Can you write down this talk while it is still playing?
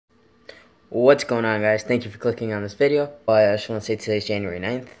What's going on, guys? Thank you for clicking on this video. I just want to say today's January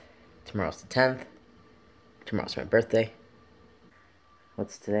 9th. Tomorrow's the 10th. Tomorrow's my birthday.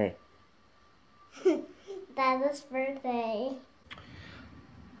 What's today? Dad's birthday.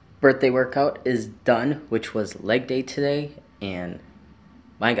 Birthday workout is done, which was leg day today. And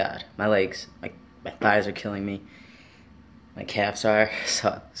my God, my legs, my thighs are killing me. My calves are.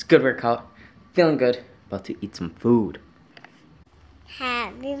 So it's a good workout. Feeling good. About to eat some food.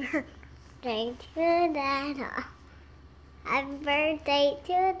 Happy birthday to Dada. Happy birthday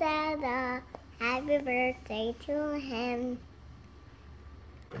to Dada. Happy birthday to him.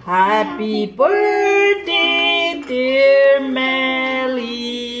 Happy birthday, dear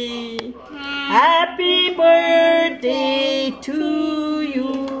Melly. Happy birthday to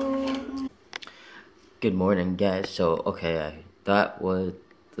you. Good morning, guys. So, okay, that was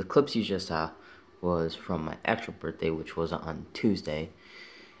the clips you just saw was from my actual birthday, which was on Tuesday.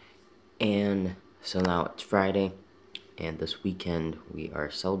 And so now it's Friday, and this weekend we are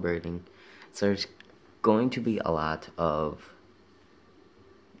celebrating. So there's going to be a lot of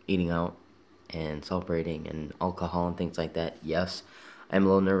eating out and celebrating and alcohol and things like that. Yes, I'm a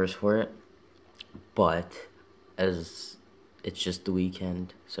little nervous for it, but as it's just the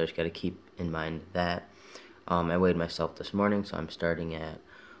weekend, so I just got to keep in mind that. I weighed myself this morning, so I'm starting at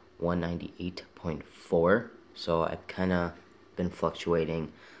 198.4. So I've kind of been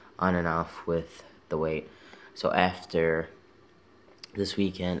fluctuating on and off with the weight. So after this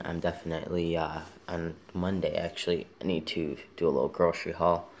weekend, I'm definitely, on Monday actually, I need to do a little grocery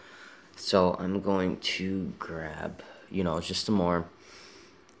haul. So I'm going to grab, just some more,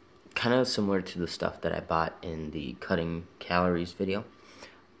 kind of similar to the stuff that I bought in the cutting calories video.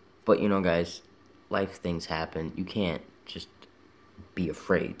 But guys, life things happen. You can't just be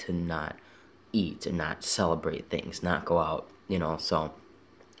afraid to not eat and not celebrate things, not go out, so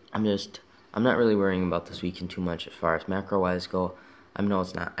I'm not really worrying about this weekend too much as far as macro-wise go. I know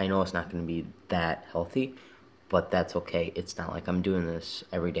it's not going to be that healthy, but that's okay. It's not like I'm doing this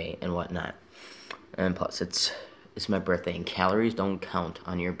every day and whatnot. And plus, it's my birthday, and calories don't count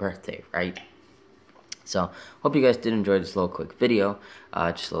on your birthday, right? So, hope you guys did enjoy this little quick video,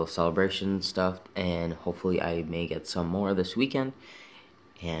 just a little celebration stuff, and hopefully I may get some more this weekend,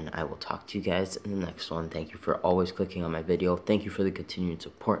 and I will talk to you guys in the next one. Thank you for always clicking on my video. Thank you for the continued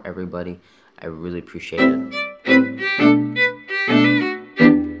support, everybody. I really appreciate it.